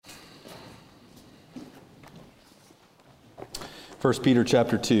1 Peter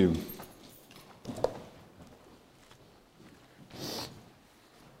chapter 2.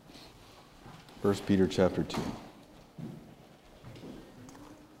 First Peter chapter 2.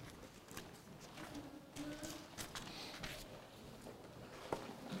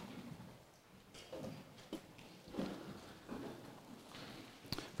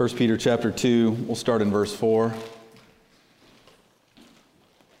 First Peter chapter 2, we'll start in verse 4.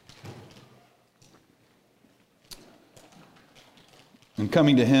 And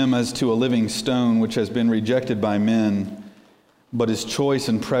coming to him as to a living stone, which has been rejected by men, but is choice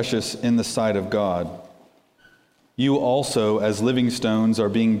and precious in the sight of God. You also, as living stones, are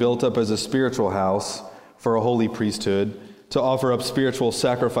being built up as a spiritual house for a holy priesthood, to offer up spiritual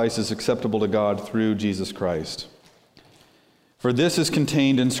sacrifices acceptable to God through Jesus Christ. For this is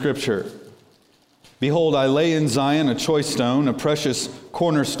contained in Scripture. Behold, I lay in Zion a choice stone, a precious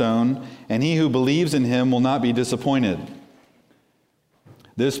cornerstone, and he who believes in him will not be disappointed.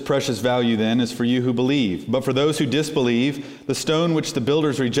 This precious value, then, is for you who believe. But for those who disbelieve, the stone which the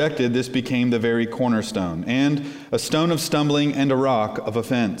builders rejected, this became the very cornerstone, and a stone of stumbling and a rock of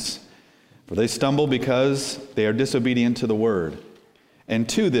offense. For they stumble because they are disobedient to the word. And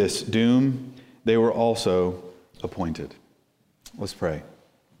to this doom they were also appointed. Let's pray.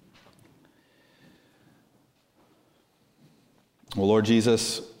 Well, Lord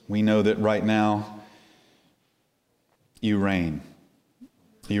Jesus, we know that right now you reign.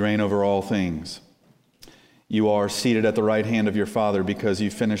 You reign over all things. You are seated at the right hand of your Father because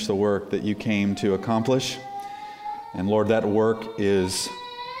you finished the work that you came to accomplish. And Lord, that work is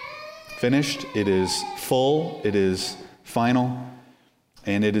finished, it is full, it is final,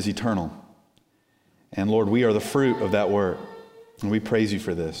 and it is eternal. And Lord, we are the fruit of that work, and we praise you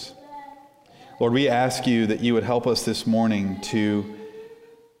for this. Lord, we ask you that you would help us this morning to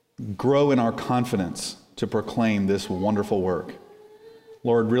grow in our confidence to proclaim this wonderful work.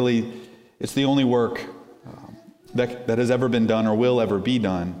 Lord, really, it's the only work that has ever been done or will ever be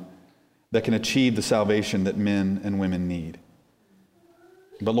done that can achieve the salvation that men and women need.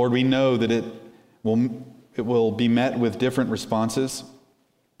 But Lord, we know that it will be met with different responses.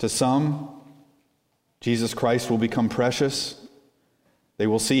 To some, Jesus Christ will become precious. They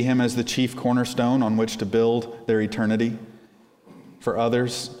will see him as the chief cornerstone on which to build their eternity. For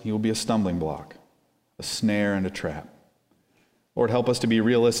others, he will be a stumbling block, a snare and a trap. Lord, help us to be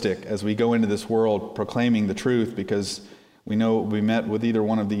realistic as we go into this world proclaiming the truth, because we know we met with either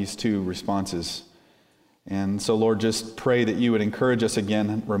one of these two responses. And so, Lord, just pray that you would encourage us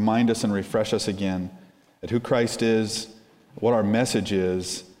again, remind us and refresh us again at who Christ is, what our message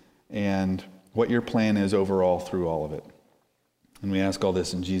is, and what your plan is overall through all of it. And we ask all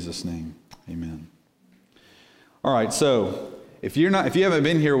this in Jesus' name. Amen. All right, so if you haven't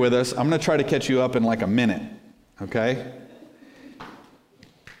been here with us, I'm going to try to catch you up in like a minute, okay?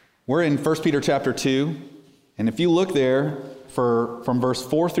 We're in 1 Peter chapter 2, and if you look there from verse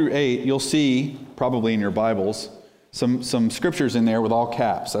 4 through 8, you'll see, probably in your Bibles, some scriptures in there with all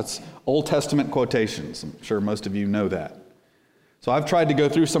caps. That's Old Testament quotations. I'm sure most of you know that. So I've tried to go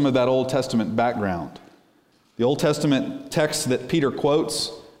through some of that Old Testament background. The Old Testament text that Peter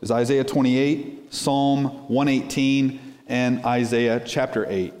quotes is Isaiah 28, Psalm 118, and Isaiah chapter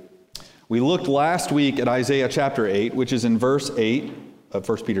 8. We looked last week at Isaiah chapter 8, which is in verse 8 of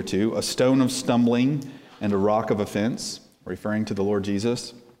 1 Peter 2, a stone of stumbling and a rock of offense, referring to the Lord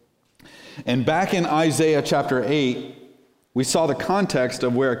Jesus. And back in Isaiah chapter 8, we saw the context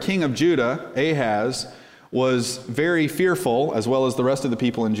of where a king of Judah, Ahaz, was very fearful, as well as the rest of the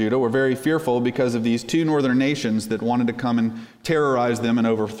people in Judah were very fearful because of these two northern nations that wanted to come and terrorize them and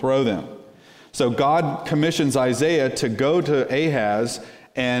overthrow them. So God commissions Isaiah to go to Ahaz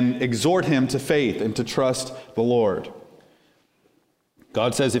and exhort him to faith and to trust the Lord.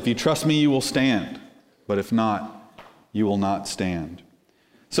 God says, if you trust me, you will stand. But if not, you will not stand.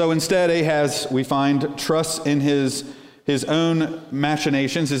 So instead, Ahaz, we find, trusts in his own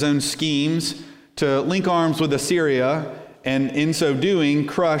machinations, his own schemes, to link arms with Assyria, and in so doing,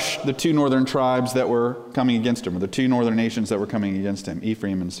 crush the two northern tribes that were coming against him, or the two northern nations that were coming against him,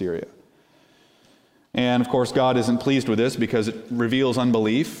 Ephraim and Syria. And of course, God isn't pleased with this because it reveals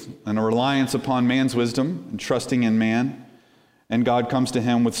unbelief and a reliance upon man's wisdom and trusting in man. And God comes to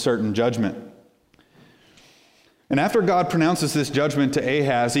him with certain judgment. And after God pronounces this judgment to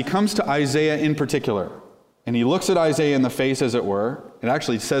Ahaz, he comes to Isaiah in particular. And he looks at Isaiah in the face, as it were. It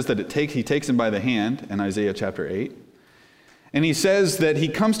actually says that he takes him by the hand in Isaiah chapter 8. And he says that he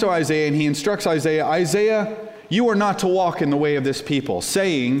comes to Isaiah and he instructs Isaiah, Isaiah, you are not to walk in the way of this people,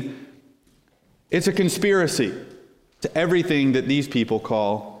 saying it's a conspiracy, to everything that these people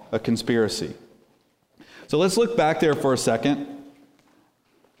call a conspiracy. So let's look back there for a second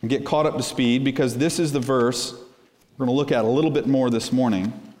and get caught up to speed, because this is the verse we're going to look at a little bit more this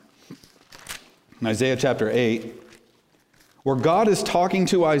morning, in Isaiah chapter 8, where God is talking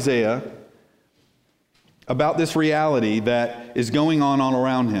to Isaiah about this reality that is going on all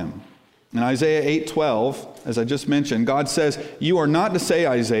around him. In Isaiah 8:12, as I just mentioned, God says, "You are not to say,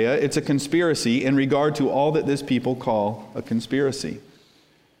 Isaiah, it's a conspiracy in regard to all that this people call a conspiracy.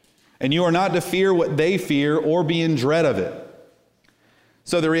 And you are not to fear what they fear or be in dread of it."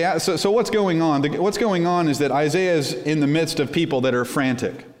 So what's going on? What's going on is that Isaiah is in the midst of people that are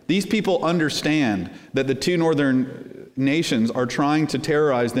frantic. These people understand that the two northern nations are trying to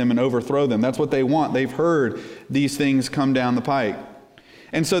terrorize them and overthrow them. That's what they want. They've heard these things come down the pike.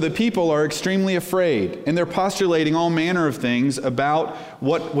 And so the people are extremely afraid, and they're postulating all manner of things about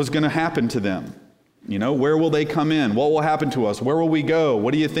what was going to happen to them. You know, where will they come in? What will happen to us? Where will we go?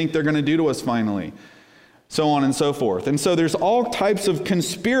 What do you think they're going to do to us finally? So on and so forth. And so there's all types of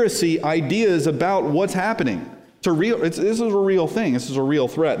conspiracy ideas about what's happening. This is a real thing. This is a real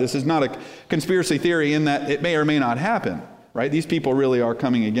threat. This is not a conspiracy theory in that it may or may not happen, right? These people really are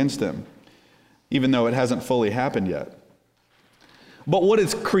coming against them, even though it hasn't fully happened yet. But what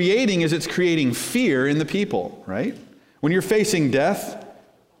it's creating is it's creating fear in the people, right? When you're facing death,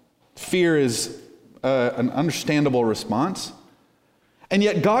 fear is an understandable response. And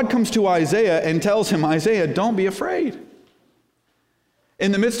yet God comes to Isaiah and tells him, Isaiah, don't be afraid.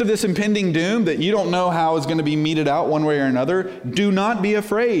 In the midst of this impending doom that you don't know how is going to be meted out one way or another, do not be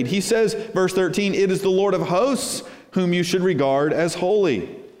afraid. He says, verse 13, it is the Lord of hosts whom you should regard as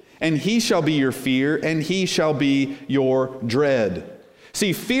holy. And he shall be your fear, and he shall be your dread.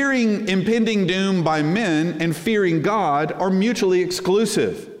 See, fearing impending doom by men and fearing God are mutually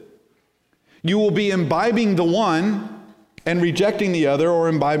exclusive. You will be imbibing the one and rejecting the other, or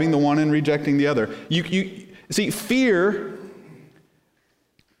imbibing the one and rejecting the other. See, fearing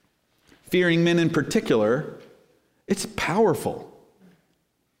men in particular, it's powerful.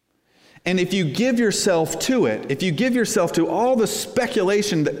 And if you give yourself to it, if you give yourself to all the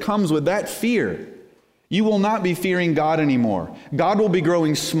speculation that comes with that fear, you will not be fearing God anymore. God will be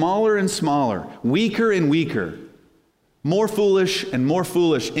growing smaller and smaller, weaker and weaker, more foolish and more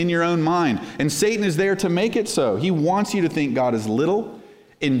foolish in your own mind. And Satan is there to make it so. He wants you to think God is little,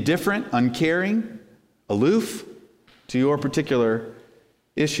 indifferent, uncaring, aloof to your particular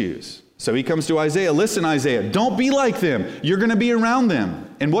issues. So he comes to Isaiah, listen, Isaiah, don't be like them. You're going to be around them.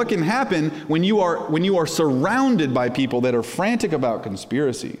 And what can happen when you are surrounded by people that are frantic about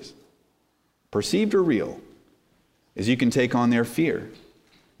conspiracies, perceived or real, is you can take on their fear.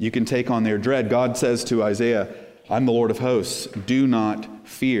 You can take on their dread. God says to Isaiah, I'm the Lord of hosts. Do not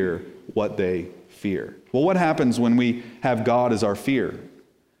fear what they fear. Well, what happens when we have God as our fear?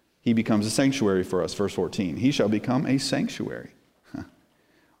 He becomes a sanctuary for us. Verse 14, he shall become a sanctuary.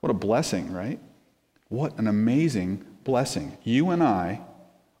 What a blessing, right? What an amazing blessing. You and I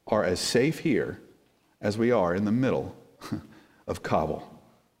are as safe here as we are in the middle of Kabul.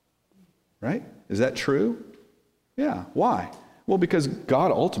 Right? Is that true? Yeah. Why? Well, because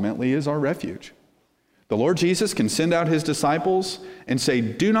God ultimately is our refuge. The Lord Jesus can send out his disciples and say,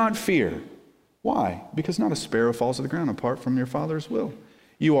 do not fear. Why? Because not a sparrow falls to the ground apart from your Father's will.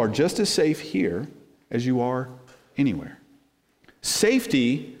 You are just as safe here as you are anywhere.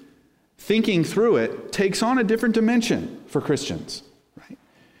 Safety, thinking through it, takes on a different dimension for Christians. Right?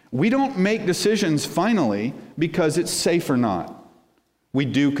 We don't make decisions finally because it's safe or not. We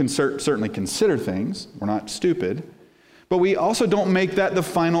do certainly consider things. We're not stupid. But we also don't make that the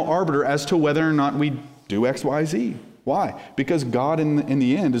final arbiter as to whether or not we do X, Y, Z. Why? Because God in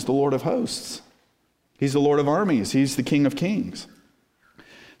the end is the Lord of hosts. He's the Lord of armies. He's the King of kings.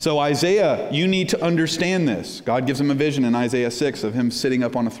 So Isaiah, you need to understand this. God gives him a vision in Isaiah 6 of him sitting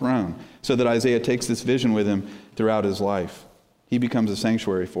up on a throne, so that Isaiah takes this vision with him throughout his life. He becomes a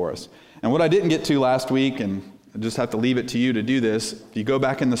sanctuary for us. And what I didn't get to last week, and I just have to leave it to you to do this, if you go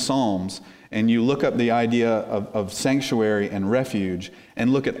back in the Psalms and you look up the idea of sanctuary and refuge,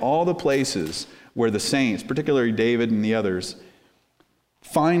 and look at all the places where the saints, particularly David and the others,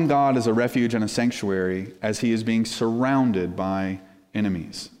 find God as a refuge and a sanctuary as he is being surrounded by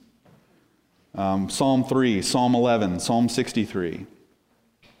enemies. Psalm 3, Psalm 11, Psalm 63.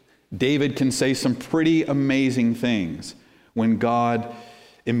 David can say some pretty amazing things when God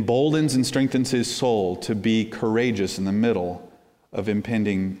emboldens and strengthens his soul to be courageous in the middle of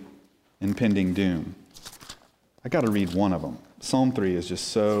impending doom. I got to read one of them. Psalm 3 is just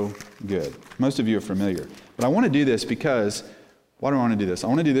so good. Most of you are familiar. But I want to do this because, why do I want to do this? I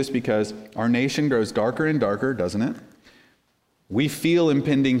want to do this because our nation grows darker and darker, doesn't it? We feel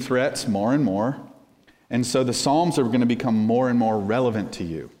impending threats more and more. And so the Psalms are going to become more and more relevant to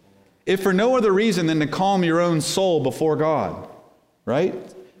you. If for no other reason than to calm your own soul before God. Right?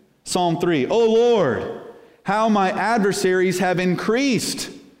 Psalm 3. Oh Lord, how my adversaries have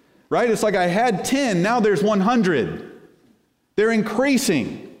increased. Right? It's like I had 10, now there's 100. They're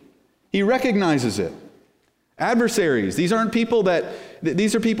increasing. He recognizes it. Adversaries. These are people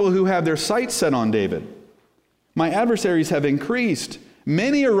who have their sights set on David. My adversaries have increased.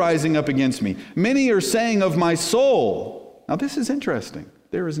 Many are rising up against me. Many are saying of my soul. Now this is interesting.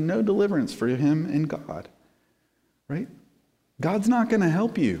 There is no deliverance for him in God. Right? God's not going to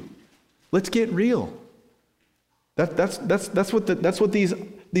help you. Let's get real. That's what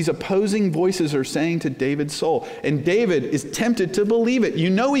these opposing voices are saying to David's soul. And David is tempted to believe it. You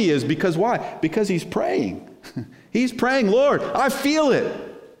know he is, because why? Because he's praying. He's praying, Lord, I feel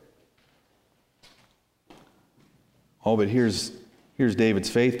it. Oh, but here's David's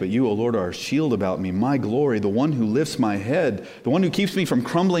faith. But you, O Lord, are a shield about me, my glory, the one who lifts my head, the one who keeps me from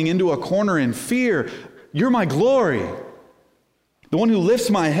crumbling into a corner in fear. You're my glory, the one who lifts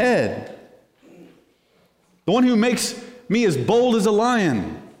my head, the one who makes me as bold as a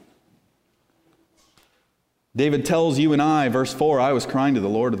lion. David tells you and I, verse 4, I was crying to the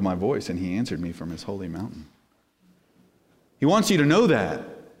Lord with my voice, and he answered me from his holy mountain. He wants you to know that.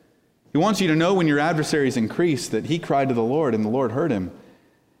 He wants you to know when your adversaries increase that he cried to the Lord, and the Lord heard him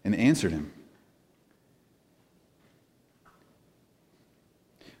and answered him.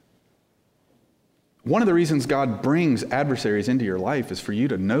 One of the reasons God brings adversaries into your life is for you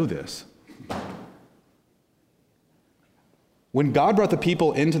to know this. When God brought the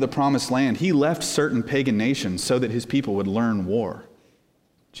people into the promised land, he left certain pagan nations so that his people would learn war.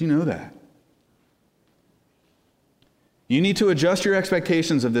 Do you know that? You need to adjust your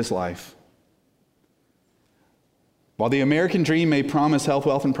expectations of this life. While the American dream may promise health,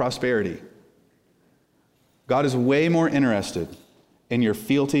 wealth, and prosperity, God is way more interested in your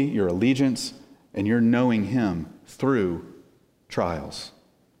fealty, your allegiance, and your knowing him through trials,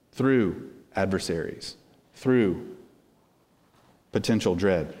 through adversaries, through potential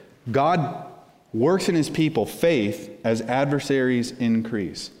dread. God works in his people faith as adversaries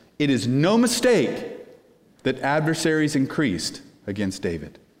increase. It is no mistake that adversaries increased against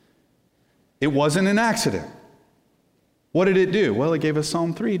David. It wasn't an accident. What did it do? Well, it gave us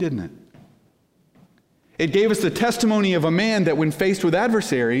Psalm 3, didn't it? It gave us the testimony of a man that when faced with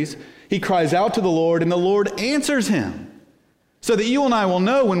adversaries, he cries out to the Lord and the Lord answers him. So that you and I will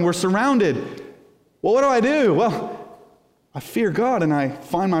know when we're surrounded, well, what do I do? Well, I fear God and I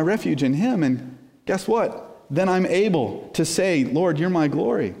find my refuge in him, and guess what? Then I'm able to say, Lord, you're my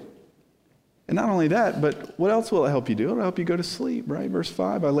glory. And not only that, but what else will it help you do? It'll help you go to sleep, right? Verse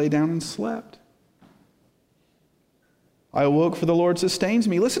 5, I lay down and slept. I awoke, for the Lord sustains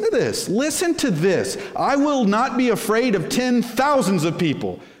me. Listen to this. Listen to this. I will not be afraid of 10,000s of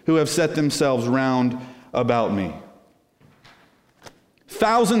people who have set themselves round about me.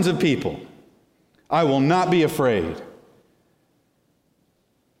 Thousands of people. I will not be afraid.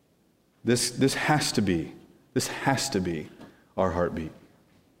 This has to be our heartbeat.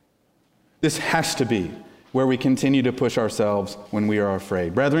 This has to be where we continue to push ourselves when we are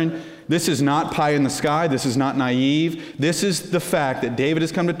afraid. Brethren, this is not pie in the sky. This is not naive. This is the fact that David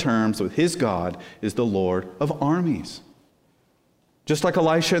has come to terms with his God is the Lord of armies. Just like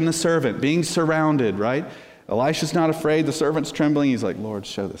Elisha and the servant being surrounded, right? Elisha's not afraid. The servant's trembling. He's like, Lord,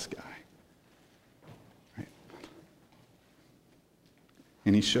 show this guy. Right?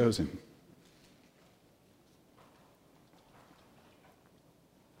 And he shows him.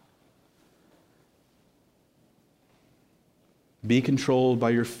 Be controlled by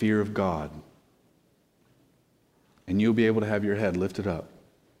your fear of God, and you'll be able to have your head lifted up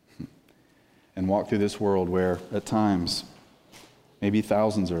and walk through this world where, at times, maybe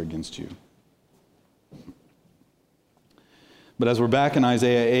thousands are against you. But as we're back in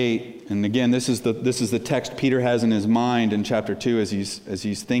Isaiah 8, and again, this is the text Peter has in his mind in chapter 2 as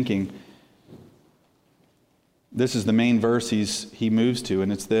he's thinking. This is the main verse he moves to,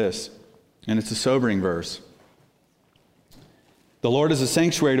 and it's this, and it's a sobering verse. The Lord is a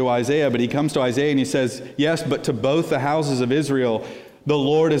sanctuary to Isaiah, but he comes to Isaiah and he says, yes, but to both the houses of Israel, the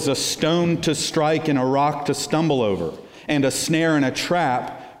Lord is a stone to strike and a rock to stumble over, and a snare and a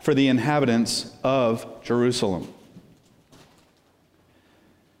trap for the inhabitants of Jerusalem.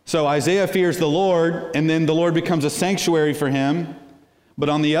 So Isaiah fears the Lord, and then the Lord becomes a sanctuary for him. But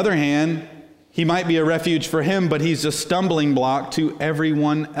on the other hand, he might be a refuge for him, but he's a stumbling block to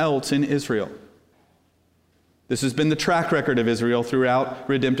everyone else in Israel. This has been the track record of Israel throughout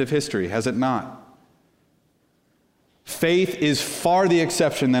redemptive history, has it not? Faith is far the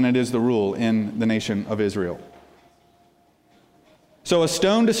exception than it is the rule in the nation of Israel. So a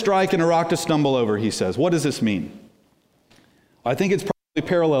stone to strike and a rock to stumble over, he says. What does this mean? I think it's probably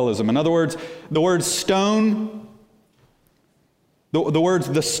parallelism. In other words, the word stone,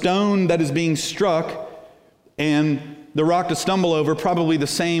 the stone that is being struck and the rock to stumble over, probably the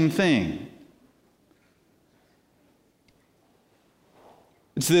same thing.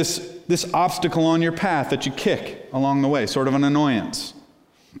 It's this obstacle on your path that you kick along the way, sort of an annoyance.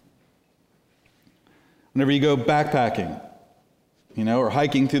 Whenever you go backpacking, or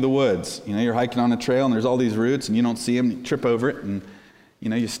hiking through the woods, you're hiking on a trail and there's all these roots and you don't see them, you trip over it and,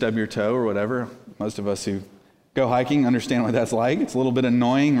 you stub your toe or whatever. Most of us who go hiking understand what that's like. It's a little bit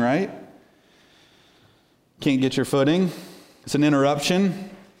annoying, right? Can't get your footing. It's an interruption.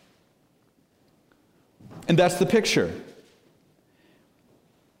 And that's the picture.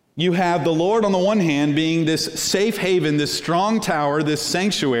 You have the Lord on the one hand being this safe haven, this strong tower, this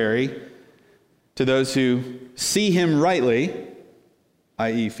sanctuary to those who see him rightly,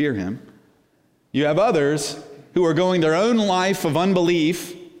 i.e. fear him. You have others who are going their own life of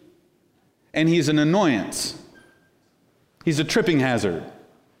unbelief, and he's an annoyance. He's a tripping hazard.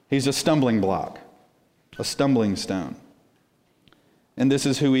 He's a stumbling block, a stumbling stone. And this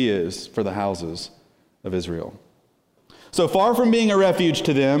is who he is for the houses of Israel. So far from being a refuge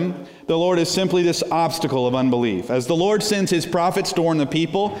to them, the Lord is simply this obstacle of unbelief. As the Lord sends his prophets to warn the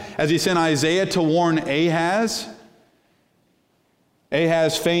people, as he sent Isaiah to warn Ahaz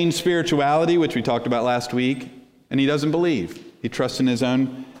feigned spirituality, which we talked about last week, and he doesn't believe. He trusts in his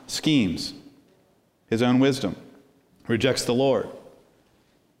own schemes, his own wisdom, rejects the Lord,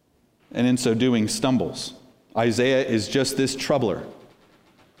 and in so doing stumbles. Isaiah is just this troubler,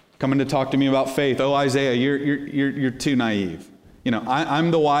 coming to talk to me about faith. Oh, Isaiah, you're too naive.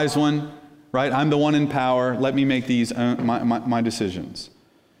 I'm the wise one, right? I'm the one in power. Let me make these my decisions.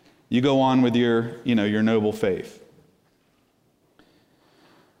 You go on with your noble faith.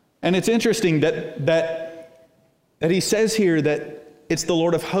 And it's interesting that he says here that it's the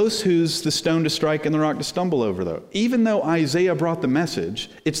Lord of hosts who's the stone to strike and the rock to stumble over, though. Even though Isaiah brought the message,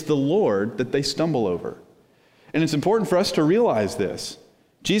 it's the Lord that they stumble over. And it's important for us to realize this.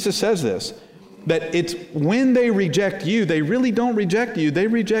 Jesus says this, that it's when they reject you, they really don't reject you, they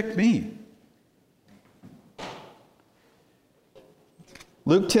reject me.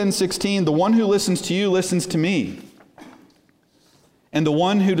 Luke 10:16, the one who listens to you listens to me. And the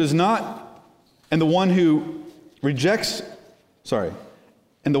one who rejects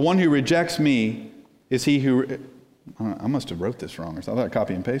me is he who, I must have wrote this wrong, or something. I thought I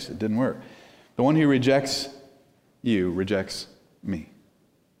copy and paste it, didn't work. The one who rejects you rejects me.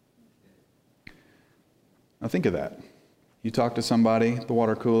 Now think of that. You talk to somebody at the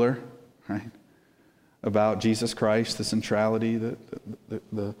water cooler, right, about Jesus Christ, the centrality,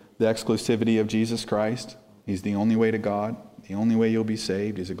 the exclusivity of Jesus Christ. He's the only way to God, the only way you'll be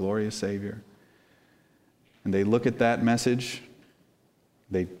saved. He's a glorious Savior. And they look at that message,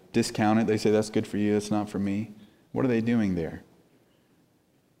 they discount it, they say, that's good for you, that's not for me. What are they doing there?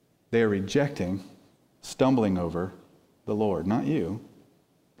 They are rejecting, stumbling over the Lord. Not you,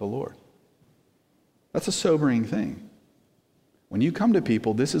 the Lord. That's a sobering thing. When you come to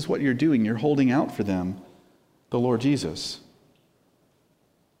people, this is what you're doing. You're holding out for them the Lord Jesus.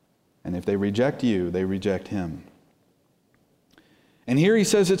 And if they reject you, they reject him. And here he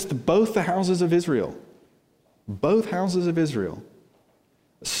says it's both the houses of Israel. Both houses of Israel.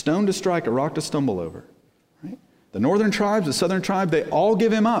 A stone to strike, a rock to stumble over. Right? The northern tribes, the southern tribe, they all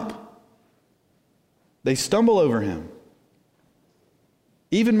give him up. They stumble over him.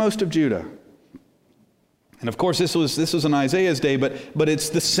 Even most of Judah. And of course, this was in Isaiah's day, but it's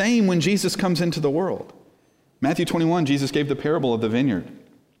the same when Jesus comes into the world. Matthew 21, Jesus gave the parable of the vineyard,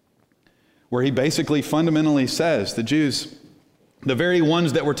 where he basically fundamentally says the Jews, the very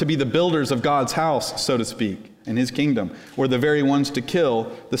ones that were to be the builders of God's house, so to speak, in his kingdom, were the very ones to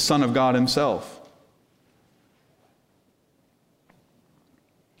kill the Son of God himself.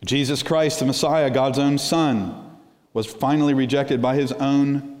 Jesus Christ, the Messiah, God's own Son, was finally rejected by his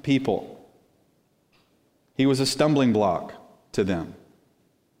own people. He was a stumbling block to them.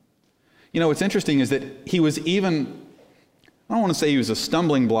 What's interesting is that he was even, I don't want to say he was a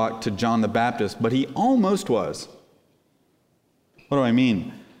stumbling block to John the Baptist, but he almost was. What do I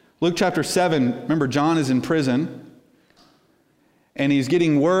mean? Luke chapter 7, remember John is in prison, and he's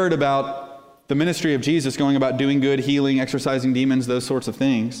getting word about the ministry of Jesus, going about doing good, healing, exorcising demons, those sorts of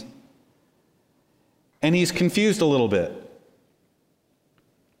things. And he's confused a little bit.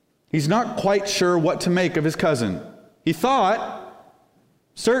 He's not quite sure what to make of his cousin. He thought,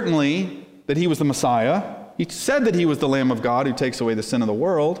 certainly, that he was the Messiah. He said that he was the Lamb of God who takes away the sin of the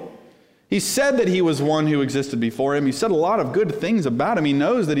world. He said that he was one who existed before him. He said a lot of good things about him. He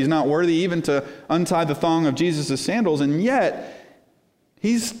knows that he's not worthy even to untie the thong of Jesus' sandals, and yet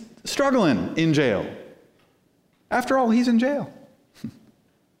he's struggling in jail. After all, he's in jail.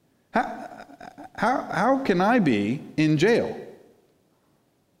 How can I be in jail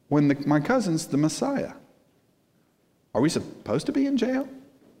when my cousin's the Messiah? Are we supposed to be in jail?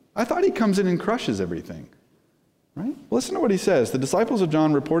 I thought he comes in and crushes everything. Right? Listen to what he says. The disciples of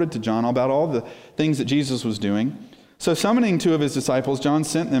John reported to John about all the things that Jesus was doing. So summoning 2 of his disciples, John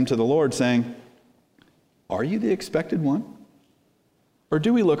sent them to the Lord, saying, "Are you the expected one? Or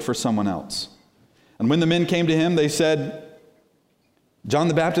do we look for someone else?" And when the men came to him, they said, "John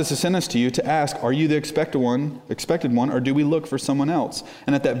the Baptist has sent us to you to ask, are you the expected one, or do we look for someone else?"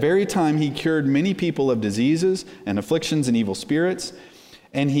 And at that very time he cured many people of diseases and afflictions and evil spirits,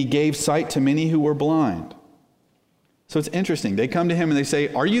 and he gave sight to many who were blind. So it's interesting. They come to him and they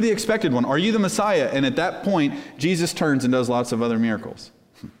say, "Are you the expected one? Are you the Messiah?" And at that point, Jesus turns and does lots of other miracles.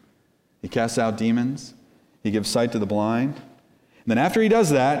 He casts out demons. He gives sight to the blind. And then after he does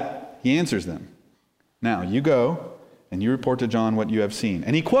that, he answers them. "Now you go and you report to John what you have seen."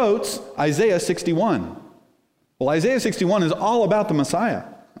 And he quotes Isaiah 61. Well, Isaiah 61 is all about the Messiah,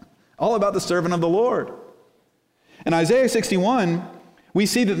 all about the servant of the Lord. In Isaiah 61, we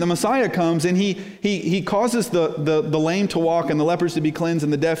see that the Messiah comes and he causes the lame to walk and the lepers to be cleansed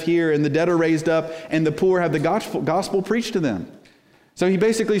and the deaf hear and the dead are raised up and the poor have the gospel preached to them. So he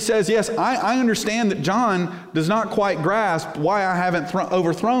basically says, yes, I understand that John does not quite grasp why I haven't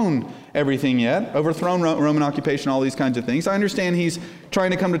overthrown everything yet, overthrown Roman occupation, all these kinds of things. I understand he's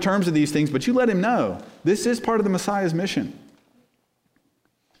trying to come to terms with these things, but you let him know. This is part of the Messiah's mission.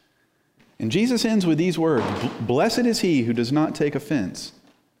 And Jesus ends with these words, "Blessed is he who does not take offense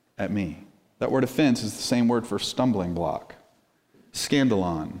at me." That word offense is the same word for stumbling block.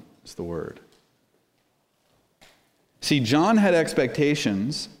 Scandalon is the word. See, John had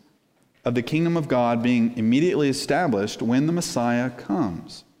expectations of the kingdom of God being immediately established when the Messiah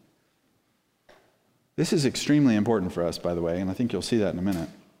comes. This is extremely important for us, by the way, and I think you'll see that in a minute.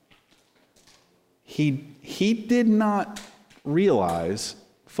 He did not realize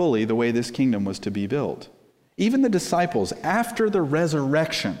fully the way this kingdom was to be built. Even the disciples, after the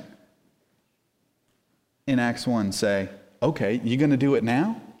resurrection in Acts 1, say, "Okay, you going to do it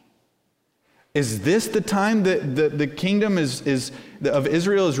now? Is this the time that the kingdom of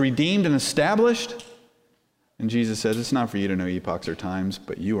Israel is redeemed and established?" And Jesus says, "It's not for you to know epochs or times,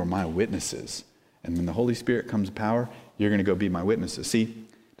 but you are my witnesses. And when the Holy Spirit comes to power, you're going to go be my witnesses." See,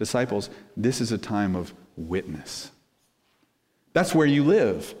 disciples, this is a time of witness. That's where you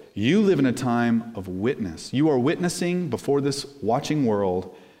live. You live in a time of witness. You are witnessing before this watching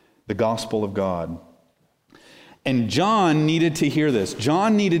world the gospel of God. And John needed to hear this.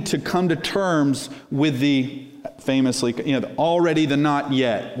 John needed to come to terms with the famously, the already, the not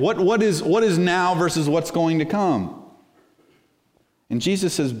yet. What is now versus what's going to come? And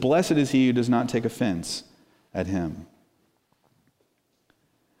Jesus says, "Blessed is he who does not take offense at him."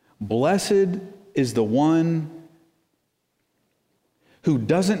 Blessed is the one who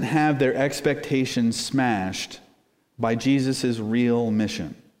doesn't have their expectations smashed by Jesus' real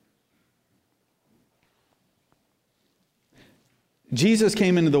mission. Jesus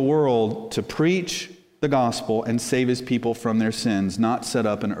came into the world to preach the gospel and save his people from their sins, not set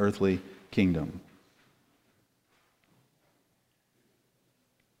up an earthly kingdom.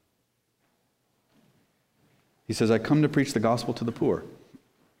 He says, "I come to preach the gospel to the poor."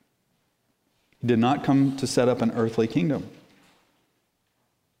 He did not come to set up an earthly kingdom.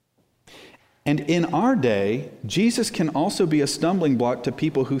 And in our day, Jesus can also be a stumbling block to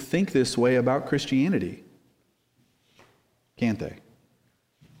people who think this way about Christianity. Can't they?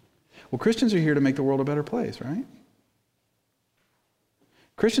 Well, Christians are here to make the world a better place, right?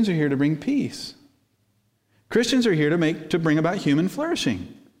 Christians are here to bring peace. Christians are here to bring about human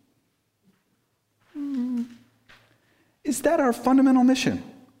flourishing. Is that our fundamental mission?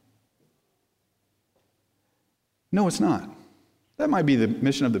 No, it's not. That might be the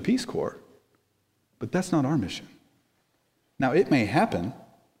mission of the Peace Corps, but that's not our mission. Now, it may happen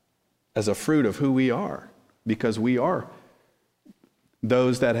as a fruit of who we are, because we are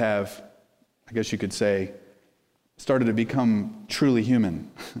those that have, I guess you could say, started to become truly human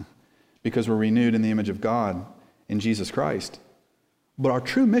because we're renewed in the image of God in Jesus Christ. But our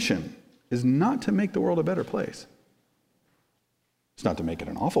true mission is not to make the world a better place. It's not to make it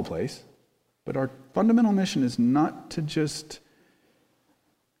an awful place, but our fundamental mission is not to just,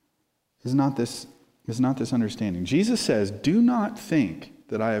 is not this understanding. Jesus says, "Do not think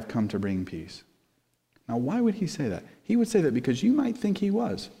that I have come to bring peace." Now, why would he say that? He would say that because you might think he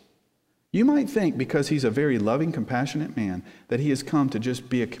was. You might think because he's a very loving, compassionate man that he has come to just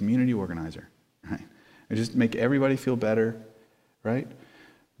be a community organizer, right? And just make everybody feel better, right?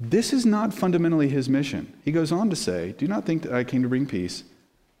 This is not fundamentally his mission. He goes on to say, do not think that I came to bring peace.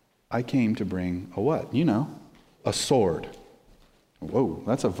 I came to bring a what? You know, a sword. Whoa,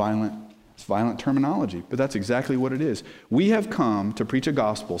 that's violent terminology, but that's exactly what it is. We have come to preach a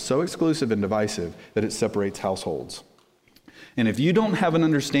gospel so exclusive and divisive that it separates households. And if you don't have an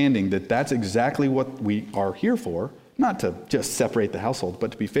understanding that that's exactly what we are here for, not to just separate the household,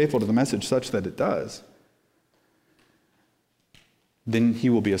 but to be faithful to the message such that it does, then he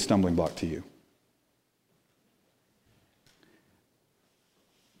will be a stumbling block to you.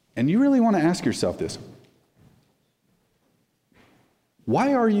 And you really want to ask yourself this.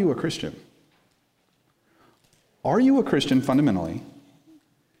 Why are you a Christian? Are you a Christian fundamentally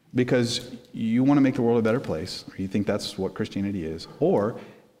because you want to make the world a better place, or you think that's what Christianity is, or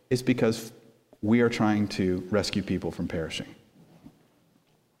it's because we are trying to rescue people from perishing?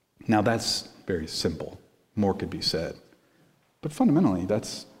 Now that's very simple. More could be said. But fundamentally,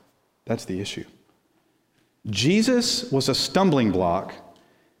 that's the issue. Jesus was a stumbling block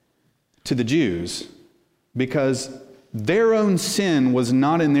to the Jews because their own sin was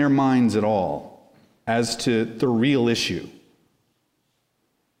not in their minds at all as to the real issue.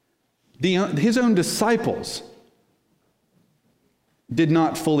 His own disciples did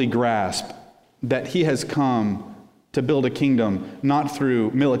not fully grasp that he has come to build a kingdom not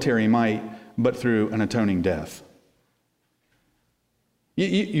through military might, but through an atoning death.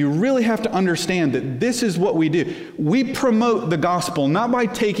 You really have to understand that this is what we do. We promote the gospel not by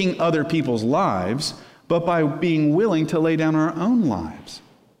taking other people's lives, but by being willing to lay down our own lives.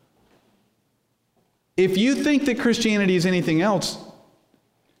 If you think that Christianity is anything else,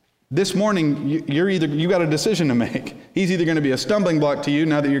 this morning you got a decision to make. He's either going to be a stumbling block to you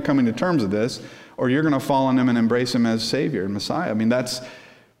now that you're coming to terms with this, or you're going to fall on him and embrace him as Savior and Messiah. I mean, that's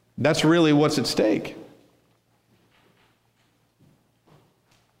really what's at stake.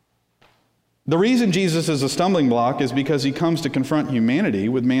 The reason Jesus is a stumbling block is because he comes to confront humanity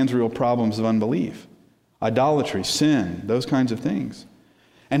with man's real problems of unbelief, idolatry, sin, those kinds of things.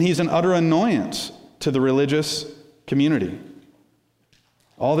 And he's an utter annoyance to the religious community.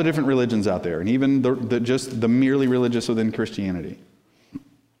 All the different religions out there, and even just the merely religious within Christianity.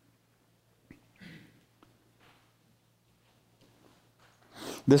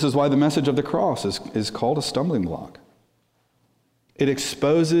 This is why the message of the cross is called a stumbling block. It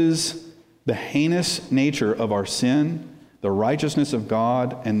exposes the heinous nature of our sin, the righteousness of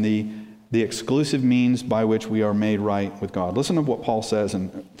God, and the exclusive means by which we are made right with God. Listen to what Paul says in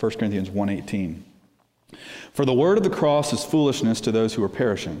 1 Corinthians 1:18. For the word of the cross is foolishness to those who are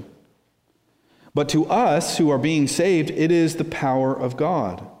perishing. But to us who are being saved, it is the power of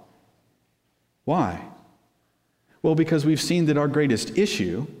God. Why? Well, because we've seen that our greatest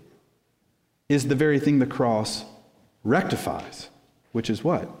issue is the very thing the cross rectifies, which is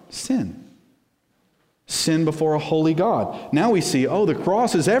what? Sin. Sin before a holy God. Now we see, the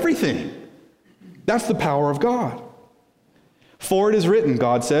cross is everything. That's the power of God. For it is written,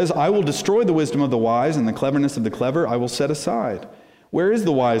 God says, I will destroy the wisdom of the wise, and the cleverness of the clever I will set aside. Where is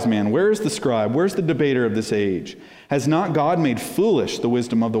the wise man? Where is the scribe? Where is the debater of this age? Has not God made foolish the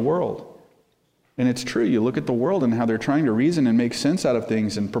wisdom of the world? And it's true. You look at the world and how they're trying to reason and make sense out of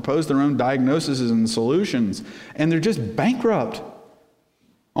things and propose their own diagnoses and solutions, and they're just bankrupt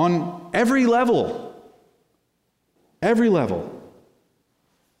on every level. Every level.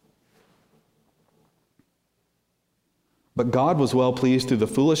 But God was well pleased through the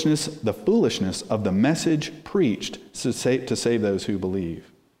foolishness of the message preached to save those who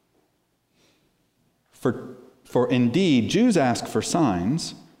believe. For indeed, Jews ask for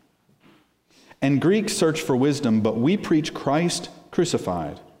signs, and Greeks search for wisdom, but we preach Christ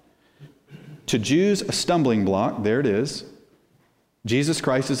crucified. To Jews, a stumbling block. There it is. Jesus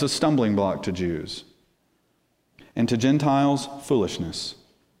Christ is a stumbling block to Jews. And to Gentiles, foolishness.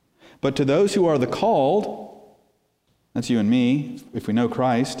 But to those who are the called, that's you and me, if we know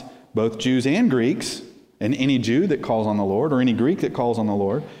Christ, both Jews and Greeks, and any Jew that calls on the Lord, or any Greek that calls on the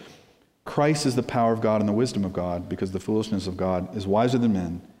Lord, Christ is the power of God and the wisdom of God, because the foolishness of God is wiser than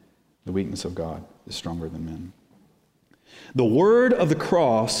men, the weakness of God is stronger than men. The word of the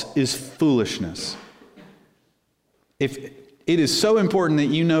cross is foolishness. If it is so important that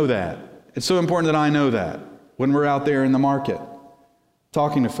you know that, it's so important that I know that when we're out there in the market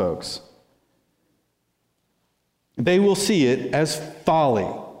talking to folks. They will see it as folly.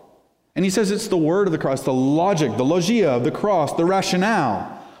 And he says it's the word of the cross, the logic, the logia of the cross, the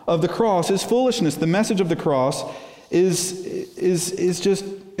rationale. of the cross is foolishness. The message of the cross is just,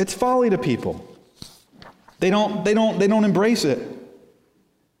 it's folly to people. They don't embrace it.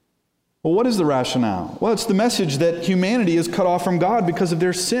 Well, what is the rationale? Well, it's the message that humanity is cut off from God because of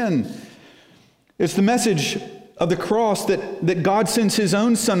their sin. It's the message of the cross that God sends his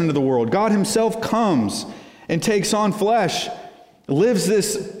own Son into the world. God himself comes and takes on flesh, lives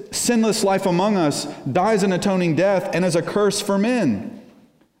this sinless life among us, dies an atoning death, and as a curse for men,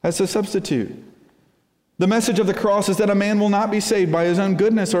 as a substitute. The message of the cross is that a man will not be saved by his own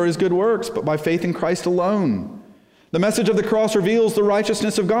goodness or his good works, but by faith in Christ alone. The message of the cross reveals the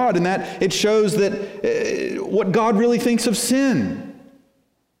righteousness of God, in that it shows that what God really thinks of sin.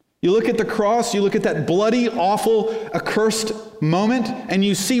 You look at the cross, you look at that bloody, awful, accursed moment, and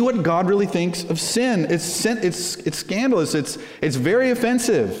you see what God really thinks of sin. It's scandalous. It's very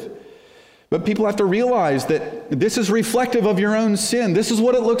offensive. But people have to realize that this is reflective of your own sin. This is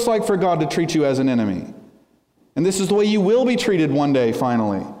what it looks like for God to treat you as an enemy. And this is the way you will be treated one day,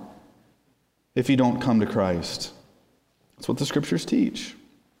 finally, if you don't come to Christ. That's what the Scriptures teach.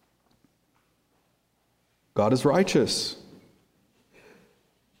 God is righteous.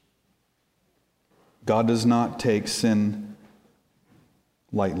 God does not take sin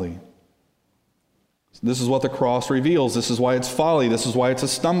lightly. This is what the cross reveals. This is why it's folly. This is why it's a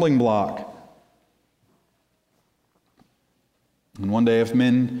stumbling block. And one day, if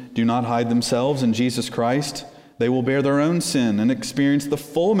men do not hide themselves in Jesus Christ, they will bear their own sin and experience the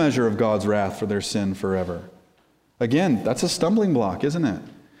full measure of God's wrath for their sin forever. Again, that's a stumbling block, isn't it?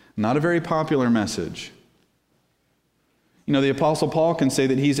 Not a very popular message. You know, the Apostle Paul can say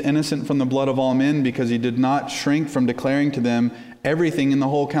that he's innocent from the blood of all men because he did not shrink from declaring to them everything in the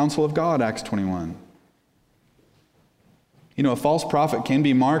whole counsel of God, Acts 21. You know, a false prophet can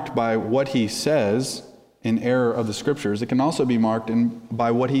be marked by what he says in error of the Scriptures. It can also be marked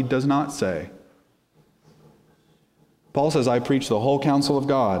by what he does not say. Paul says, I preach the whole counsel of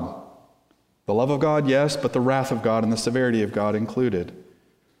God. The love of God, yes, but the wrath of God and the severity of God included.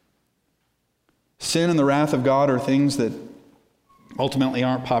 Sin and the wrath of God are things that ultimately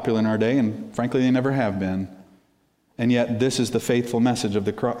aren't popular in our day, and frankly, they never have been. And yet, this is the faithful message of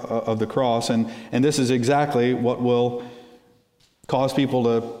the cross, and this is exactly what will cause people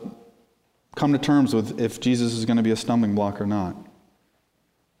to come to terms with if Jesus is going to be a stumbling block or not.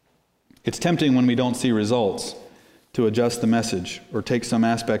 It's tempting when we don't see results to adjust the message or take some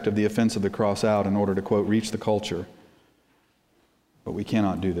aspect of the offense of the cross out in order to, quote, reach the culture. But we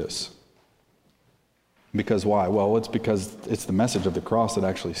cannot do this. Because why? Well, it's because it's the message of the cross that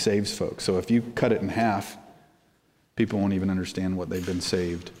actually saves folks. So if you cut it in half, people won't even understand what they've been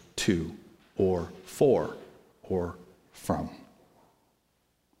saved to or for or from.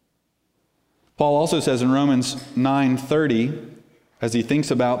 Paul also says in Romans 9:30, as he thinks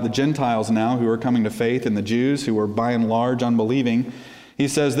about the Gentiles now who are coming to faith and the Jews who were by and large unbelieving, he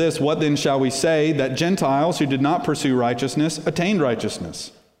says this, what then shall we say? That Gentiles who did not pursue righteousness attained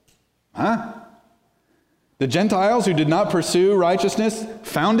righteousness. Huh? The Gentiles who did not pursue righteousness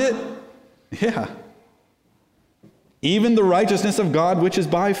found it? Yeah. Even the righteousness of God which is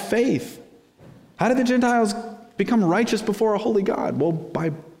by faith. How did the Gentiles become righteous before a holy God? Well,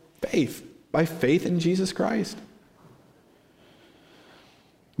 by faith. By faith in Jesus Christ.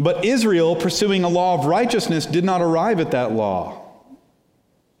 But Israel, pursuing a law of righteousness, did not arrive at that law.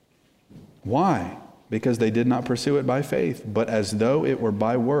 Why? Because they did not pursue it by faith, but as though it were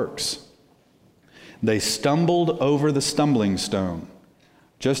by works. They stumbled over the stumbling stone,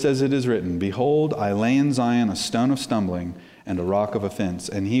 just as it is written, Behold, I lay in Zion a stone of stumbling and a rock of offense,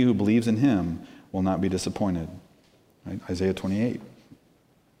 and he who believes in him will not be disappointed. Right? Isaiah 28.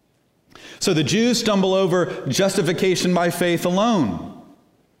 So the Jews stumble over justification by faith alone.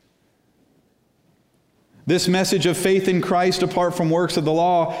 This message of faith in Christ apart from works of the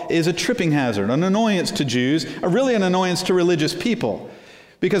law is a tripping hazard, an annoyance to Jews, really an annoyance to religious people.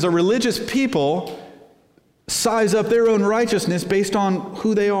 Because a religious people size up their own righteousness based on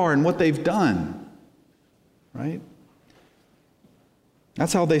who they are and what they've done. Right?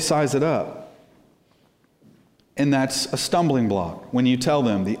 That's how they size it up. And that's a stumbling block when you tell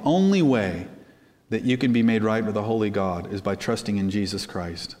them the only way that you can be made right with a holy God is by trusting in Jesus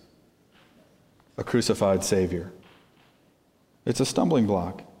Christ, a crucified Savior. It's a stumbling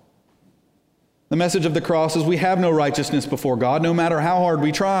block. The message of the cross is we have no righteousness before God, no matter how hard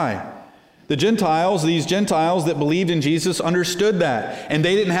we try. The Gentiles, these Gentiles that believed in Jesus, understood that. And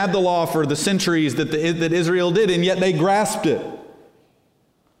they didn't have the law for the centuries that Israel did, and yet they grasped it.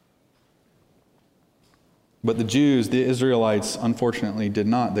 But the Jews, the Israelites, unfortunately did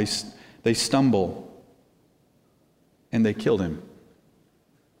not. They stumble, and they killed him.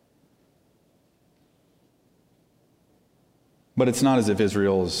 But it's not as if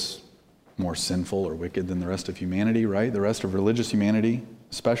Israel is more sinful or wicked than the rest of humanity, right? The rest of religious humanity,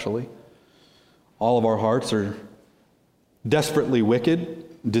 especially. All of our hearts are desperately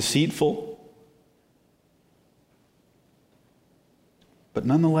wicked, deceitful. But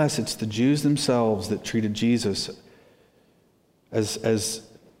nonetheless, it's the Jews themselves that treated Jesus as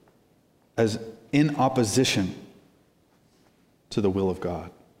in opposition to the will of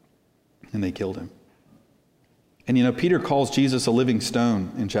God. And they killed him. And Peter calls Jesus a living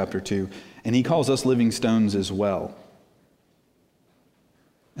stone in chapter 2, and he calls us living stones as well.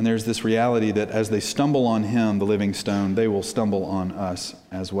 And there's this reality that as they stumble on him, the living stone, they will stumble on us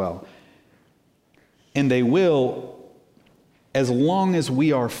as well. And they will, as long as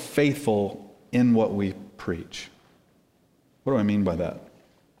we are faithful in what we preach. What do I mean by that?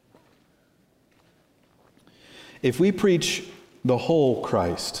 If we preach the whole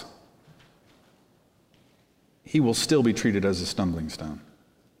Christ, he will still be treated as a stumbling stone.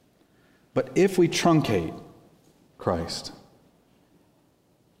 But if we truncate Christ,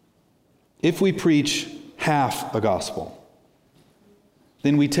 if we preach half a gospel,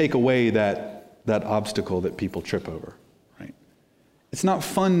 then we take away that obstacle that people trip over, right? It's not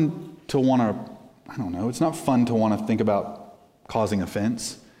fun to want to, it's not fun to want to think about causing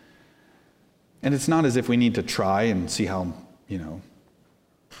offense. And it's not as if we need to try and see how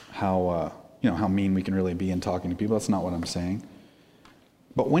mean we can really be in talking to people. That's not what I'm saying.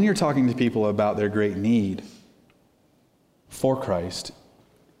 But when you're talking to people about their great need for Christ,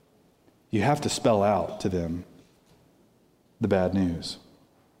 you have to spell out to them the bad news.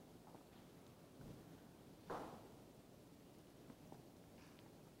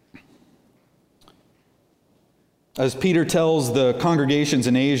 As Peter tells the congregations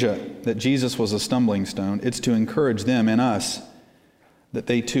in Asia that Jesus was a stumbling stone, it's to encourage them and us that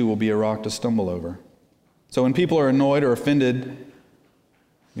they too will be a rock to stumble over. So when people are annoyed or offended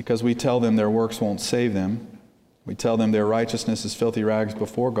because we tell them their works won't save them, we tell them their righteousness is filthy rags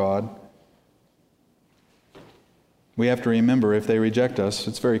before God, we have to remember if they reject us,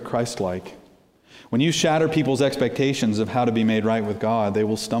 it's very Christ-like. When you shatter people's expectations of how to be made right with God, they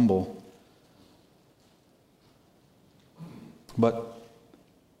will stumble. But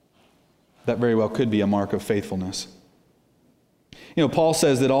that very well could be a mark of faithfulness. Paul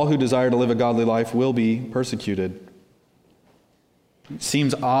says that all who desire to live a godly life will be persecuted. It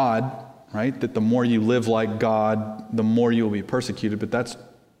seems odd, right, that the more you live like God, the more you will be persecuted, but that's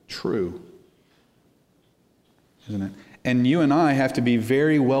true, isn't it? And you and I have to be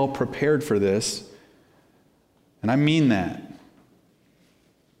very well prepared for this, and I mean that.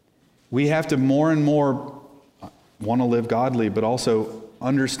 We have to more and more want to live godly, but also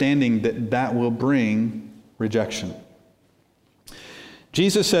understanding that will bring rejection.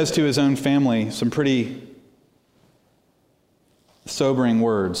 Jesus says to his own family some pretty sobering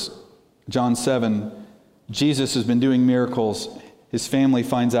words. John 7, Jesus has been doing miracles. His family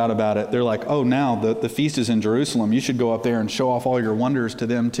finds out about it. They're like, oh, now the feast is in Jerusalem. You should go up there and show off all your wonders to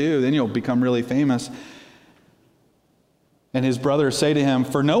them too. Then you'll become really famous. And his brothers say to him,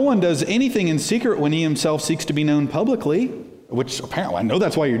 for no one does anything in secret when he himself seeks to be known publicly, which apparently, I know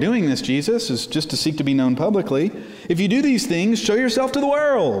that's why you're doing this, Jesus, is just to seek to be known publicly. If you do these things, show yourself to the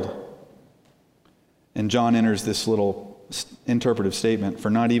world. And John enters this little interpretive statement, for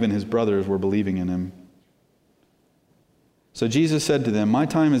not even his brothers were believing in him. So Jesus said to them, my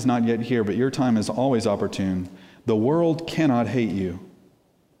time is not yet here, but your time is always opportune. The world cannot hate you.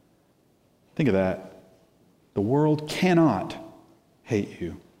 Think of that. The world cannot hate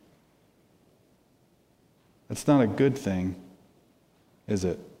you. That's not a good thing, is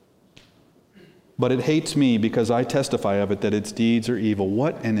it? But it hates me because I testify of it that its deeds are evil.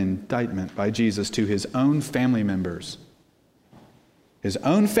 What an indictment by Jesus to his own family members. His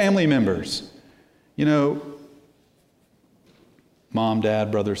own family members. Mom,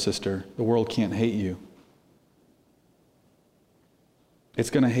 dad, brother, sister, the world can't hate you. It's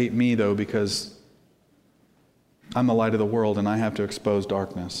going to hate me, though, because I'm the light of the world and I have to expose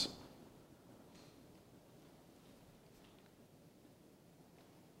darkness.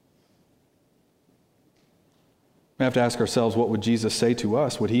 We have to ask ourselves, what would Jesus say to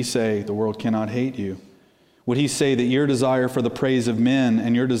us? Would he say, the world cannot hate you? Would he say that your desire for the praise of men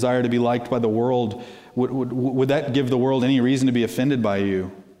and your desire to be liked by the world, would that give the world any reason to be offended by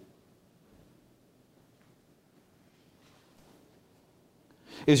you?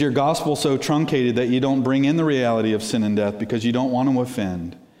 Is your gospel so truncated that you don't bring in the reality of sin and death because you don't want to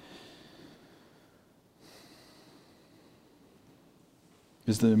offend?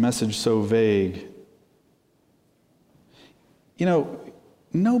 Is the message so vague?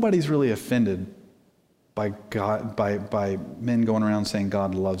 Nobody's really offended by God, by men going around saying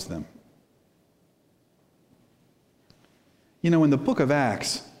God loves them. You know, in the book of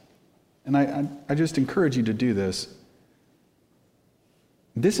Acts, and I just encourage you to do this,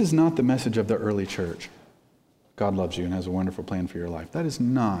 this is not the message of the early church. God loves you and has a wonderful plan for your life. That is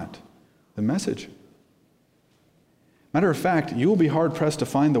not the message. Matter of fact, you will be hard-pressed to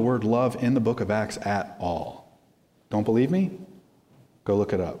find the word love in the book of Acts at all. Don't believe me? Go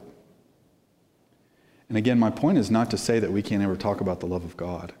look it up. And again, my point is not to say that we can't ever talk about the love of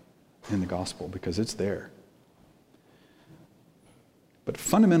God in the gospel, because it's there. But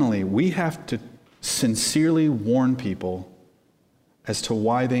fundamentally, we have to sincerely warn people as to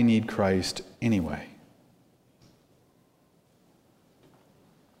why they need Christ anyway.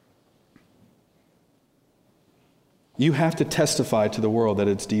 You have to testify to the world that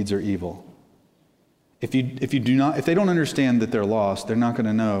its deeds are evil. If they don't understand that they're lost, they're not going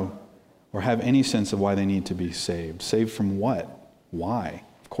to know or have any sense of why they need to be saved. Saved from what? Why?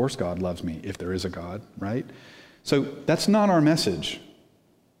 Of course God loves me, if there is a God, right? So that's not our message.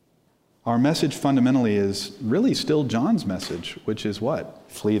 Our message fundamentally is really still John's message, which is what?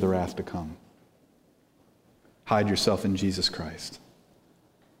 Flee the wrath to come. Hide yourself in Jesus Christ.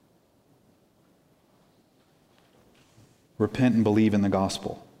 Repent and believe in the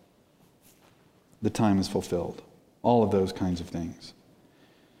gospel. The time is fulfilled. All of those kinds of things.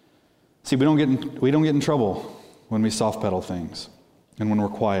 See, we don't get in trouble when we soft pedal things and when we're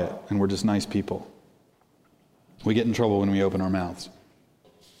quiet and we're just nice people. We get in trouble when we open our mouths.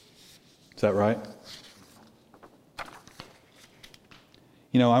 Is that right?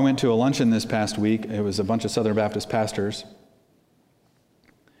 You know, I went to a luncheon this past week. It was a bunch of Southern Baptist pastors.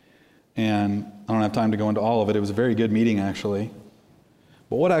 And I don't have time to go into all of it. It was a very good meeting, actually.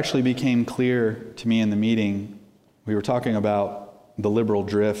 But what actually became clear to me in the meeting, we were talking about the liberal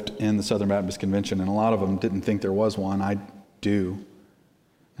drift in the Southern Baptist Convention, and a lot of them didn't think there was one. I do.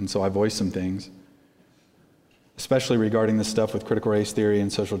 And so I voiced some things, especially regarding this stuff with critical race theory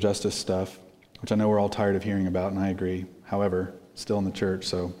and social justice stuff, which I know we're all tired of hearing about, and I agree. However, still in the church,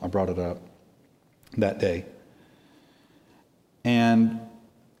 so I brought it up that day. And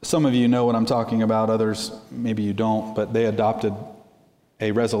some of you know what I'm talking about, others maybe you don't, but they adopted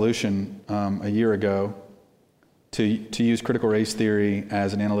a resolution a year ago to use critical race theory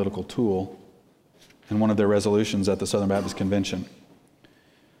as an analytical tool in one of their resolutions at the Southern Baptist Convention.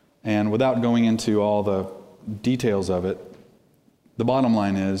 And without going into all the details of it, the bottom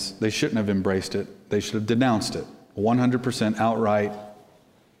line is they shouldn't have embraced it. They should have denounced it 100% outright.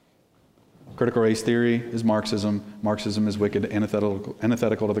 Critical race theory is Marxism. Marxism is wicked,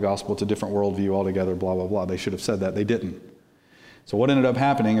 antithetical to the gospel. It's a different worldview altogether, blah, blah, blah. They should have said that. They didn't. So what ended up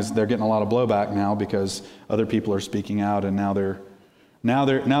happening is they're getting a lot of blowback now because other people are speaking out, and now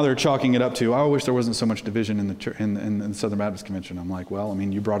they're chalking it up to, I wish there wasn't so much division in the Southern Baptist Convention. I'm like, well, I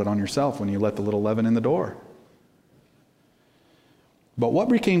mean, you brought it on yourself when you let the little leaven in the door. But what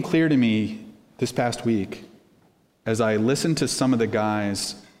became clear to me this past week, as I listened to some of the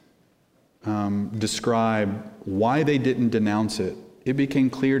guys describe why they didn't denounce it, it became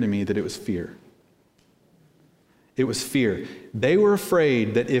clear to me that it was fear. It was fear. They were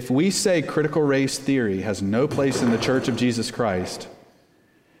afraid that if we say critical race theory has no place in the Church of Jesus Christ,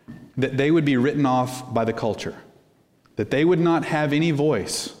 that they would be written off by the culture, that they would not have any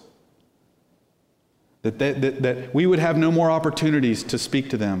voice, that we would have no more opportunities to speak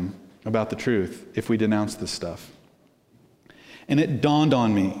to them about the truth if we denounce this stuff. And it dawned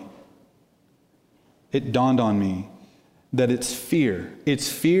on me that it's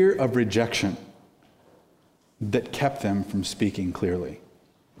fear of rejection that kept them from speaking clearly.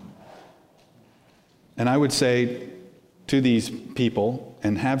 And I would say to these people,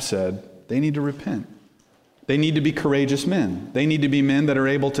 and have said, they need to repent. They need to be courageous men. They need to be men that are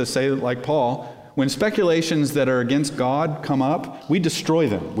able to say, like Paul, when speculations that are against God come up, we destroy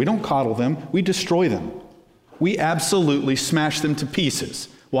them. We don't coddle them, we destroy them. We absolutely smash them to pieces.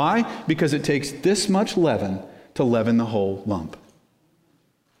 Why? Because it takes this much leaven to leaven the whole lump.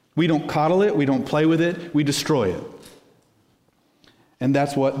 We don't coddle it, we don't play with it, we destroy it. And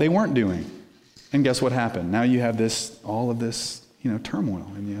that's what they weren't doing. And guess what happened? Now you have all of this,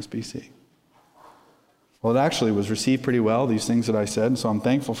 turmoil in the SBC. Well, it actually was received pretty well, these things that I said, and so I'm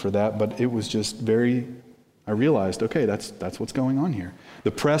thankful for that, but it was just I realized, okay, that's what's going on here.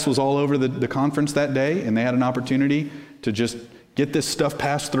 The press was all over the conference that day, and they had an opportunity to just get this stuff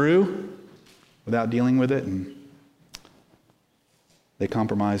passed through without dealing with it, and they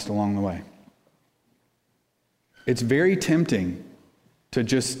compromised along the way. It's very tempting to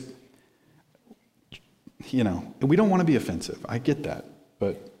just, we don't want to be offensive. I get that.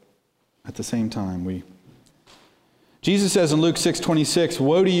 But at the same time, we Jesus says in Luke 6:26,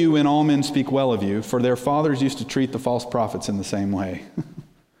 "Woe to you when all men speak well of you, for their fathers used to treat the false prophets in the same way."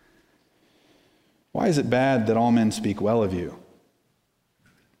 Why is it bad that all men speak well of you?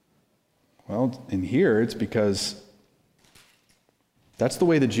 Well, in here it's because that's the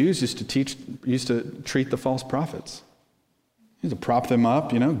way the Jews used to treat the false prophets. Used to prop them up,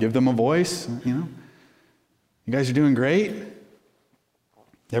 give them a voice, You guys are doing great.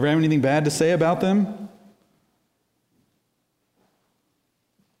 Ever have anything bad to say about them?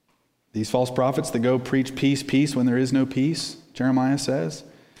 These false prophets that go preach peace, peace when there is no peace, Jeremiah says.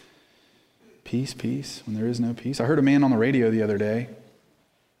 Peace, peace when there is no peace. I heard a man on the radio the other day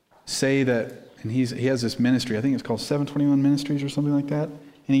say that, and he has this ministry, I think it's called 721 Ministries or something like that,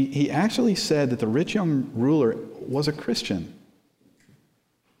 and he actually said that the rich young ruler was a Christian,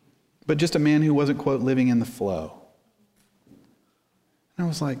 but just a man who wasn't, quote, living in the flow. And I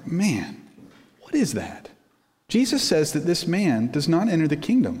was like, man, what is that? Jesus says that this man does not enter the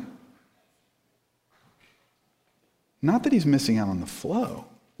kingdom. Not that he's missing out on the flow,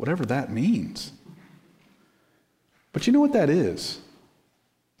 whatever that means. But you know what that is?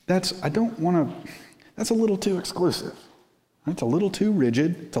 That's a little too exclusive. It's a little too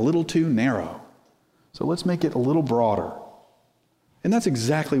rigid. It's a little too narrow. So let's make it a little broader. And that's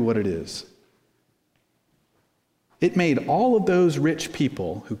exactly what it is. It made all of those rich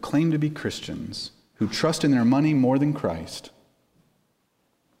people who claim to be Christians, who trust in their money more than Christ,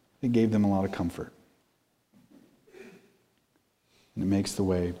 it gave them a lot of comfort. And it makes the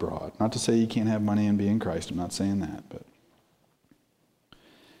way broad. Not to say you can't have money and be in Christ. I'm not saying that.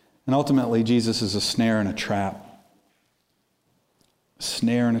 And ultimately, Jesus is a snare and a trap. A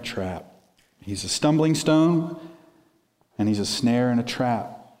snare and a trap. He's a stumbling stone, and he's a snare and a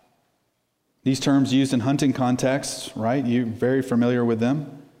trap. These terms used in hunting contexts, right? You're very familiar with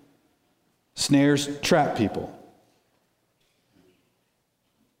them. Snares trap people.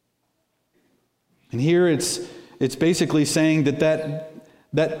 And here it's basically saying that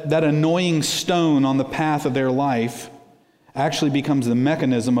annoying stone on the path of their life actually becomes the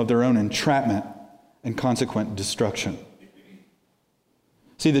mechanism of their own entrapment and consequent destruction.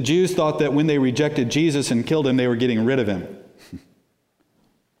 See, the Jews thought that when they rejected Jesus and killed him, they were getting rid of him.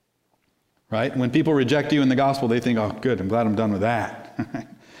 Right? When people reject you in the gospel, they think, oh, good, I'm glad I'm done with that.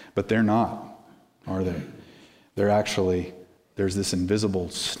 But they're not, are they? They're actually, there's this invisible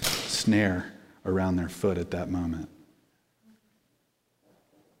snare around their foot at that moment.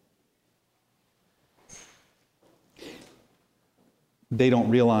 They don't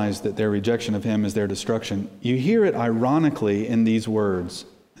realize that their rejection of him is their destruction. You hear it ironically in these words,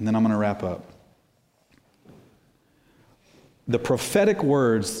 and then I'm going to wrap up. The prophetic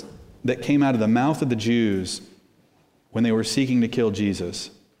words that came out of the mouth of the Jews when they were seeking to kill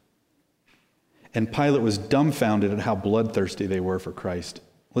Jesus. And Pilate was dumbfounded at how bloodthirsty they were for Christ.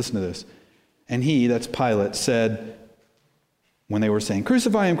 Listen to this. And he, that's Pilate, said, when they were saying,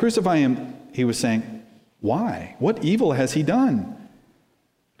 crucify him, he was saying, why? What evil has he done?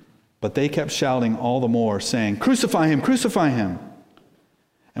 But they kept shouting all the more, saying, crucify him, crucify him.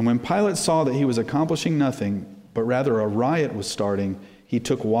 And when Pilate saw that he was accomplishing nothing, but rather a riot was starting, he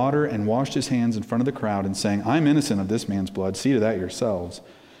took water and washed his hands in front of the crowd and saying, I'm innocent of this man's blood. See to that yourselves.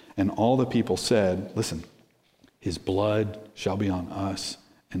 And all the people said, listen, his blood shall be on us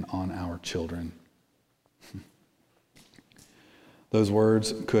and on our children. Those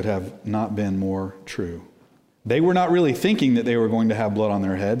words could have not been more true. They were not really thinking that they were going to have blood on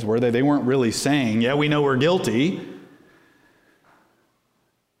their heads, were they? They weren't really saying, yeah, we know we're guilty.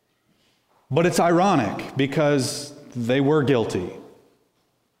 But it's ironic because they were guilty.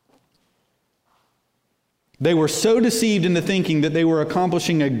 They were so deceived into thinking that they were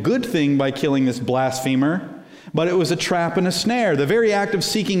accomplishing a good thing by killing this blasphemer, but it was a trap and a snare. The very act of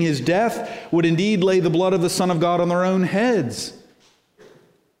seeking his death would indeed lay the blood of the Son of God on their own heads.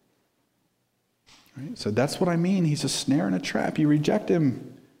 Right? So that's what I mean. He's a snare and a trap. You reject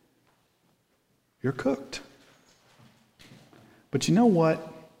him, you're cooked. But you know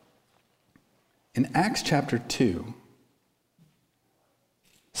what? In Acts chapter 2,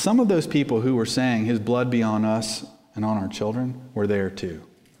 some of those people who were saying, his blood be on us and on our children, were there too.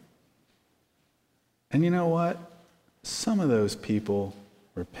 And you know what? Some of those people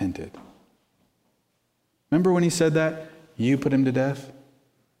repented. Remember when he said that? You put him to death?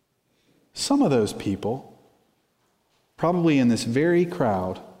 Some of those people, probably in this very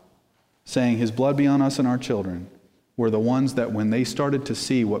crowd, saying, his blood be on us and our children, were the ones that when they started to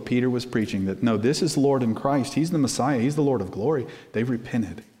see what Peter was preaching, that no, this is Lord in Christ, he's the Messiah, he's the Lord of glory, they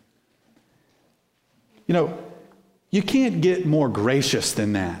repented. You know, you can't get more gracious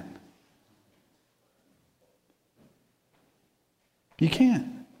than that. You can't.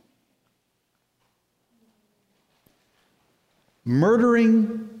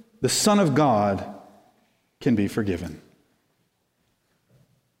 Murdering the Son of God can be forgiven.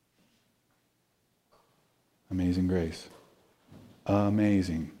 Amazing grace.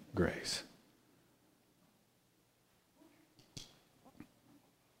 Amazing grace.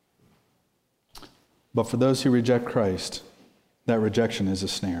 But for those who reject Christ, that rejection is a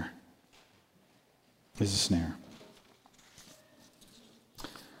snare. Is a snare.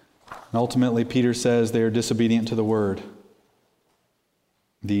 And ultimately, Peter says they are disobedient to the word,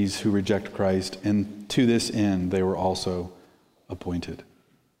 these who reject Christ, and to this end they were also appointed.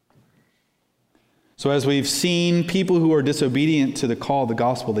 So as we've seen, people who are disobedient to the call of the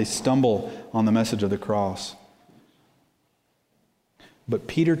gospel, they stumble on the message of the cross. But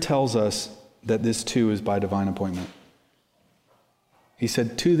Peter tells us that this too is by divine appointment. He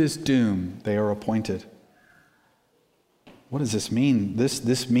said, to this doom they are appointed. What does this mean?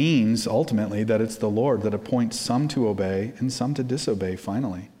 This means ultimately that it's the Lord that appoints some to obey and some to disobey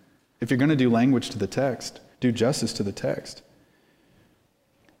finally. If you're going to do language to the text, do justice to the text.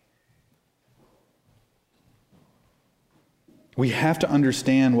 We have to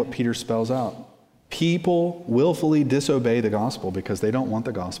understand what Peter spells out. People willfully disobey the gospel because they don't want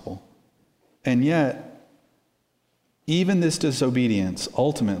the gospel. And yet, even this disobedience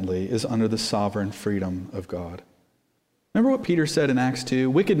ultimately is under the sovereign freedom of God. Remember what Peter said in Acts 2?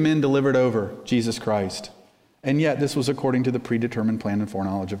 Wicked men delivered over Jesus Christ. And yet this was according to the predetermined plan and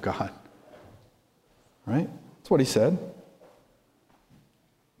foreknowledge of God. Right? That's what he said.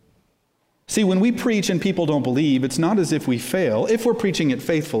 See, when we preach and people don't believe, it's not as if we fail. If we're preaching it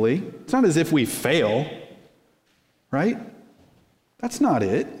faithfully, it's not as if we fail. Right? That's not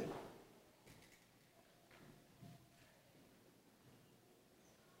it.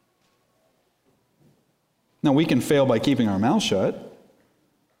 Now, we can fail by keeping our mouth shut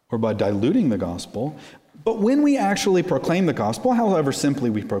or by diluting the gospel. But when we actually proclaim the gospel, however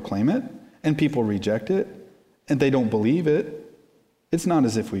simply we proclaim it, and people reject it, and they don't believe it, it's not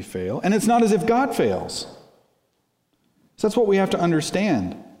as if we fail. And it's not as if God fails. So that's what we have to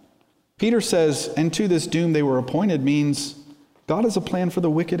understand. Peter says, and to this doom they were appointed, means God has a plan for the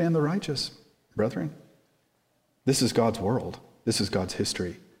wicked and the righteous, brethren. This is God's world. This is God's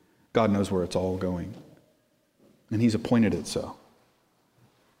history. God knows where it's all going. And he's appointed it so.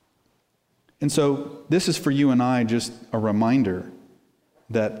 And so this is for you and I just a reminder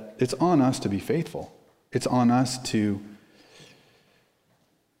that it's on us to be faithful. It's on us to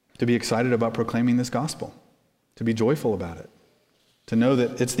be excited about proclaiming this gospel, to be joyful about it, to know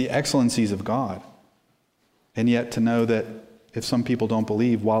that it's the excellencies of God, and yet to know that if some people don't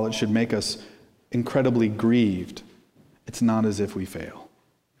believe, while it should make us incredibly grieved, it's not as if we fail.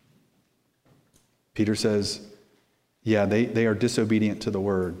 Peter says, yeah, they are disobedient to the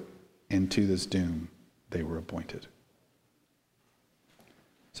word, and to this doom they were appointed.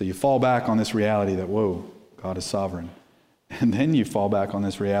 So you fall back on this reality that, whoa, God is sovereign. And then you fall back on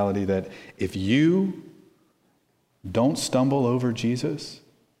this reality that if you don't stumble over Jesus,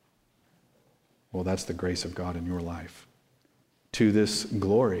 well, that's the grace of God in your life. To this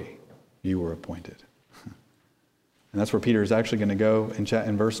glory you were appointed. And that's where Peter is actually going to go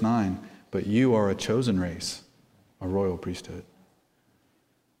in verse 9. But you are a chosen race, a royal priesthood.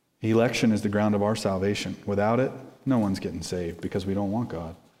 Election is the ground of our salvation. Without it, no one's getting saved because we don't want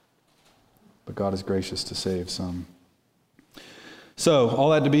God. But God is gracious to save some. So, all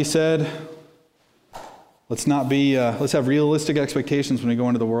that to be said, let's have realistic expectations when we go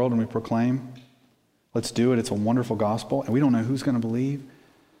into the world and we proclaim. Let's do it. It's a wonderful gospel, and we don't know who's going to believe.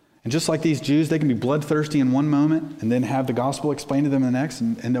 And just like these Jews, they can be bloodthirsty in one moment and then have the gospel explained to them in the next,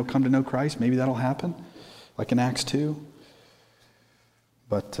 and they'll come to know Christ. Maybe that'll happen, like in Acts 2.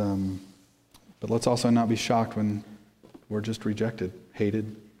 But let's also not be shocked when we're just rejected,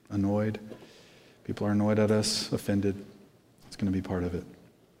 hated, annoyed. People are annoyed at us, offended. It's going to be part of it.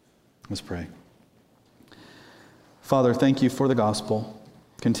 Let's pray. Father, thank you for the gospel.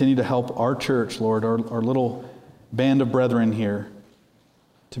 Continue to help our church, Lord, our little band of brethren here,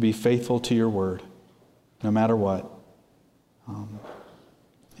 to be faithful to your word, no matter what.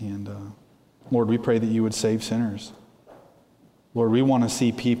 Lord, we pray that you would save sinners. Lord, we want to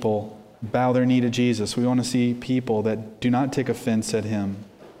see people bow their knee to Jesus. We want to see people that do not take offense at him.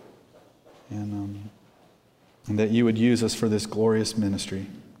 And that you would use us for this glorious ministry.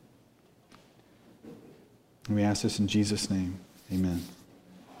 And we ask this in Jesus' name. Amen.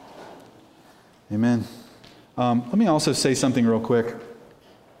 Amen. Let me also say something real quick.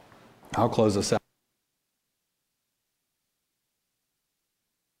 I'll close this out.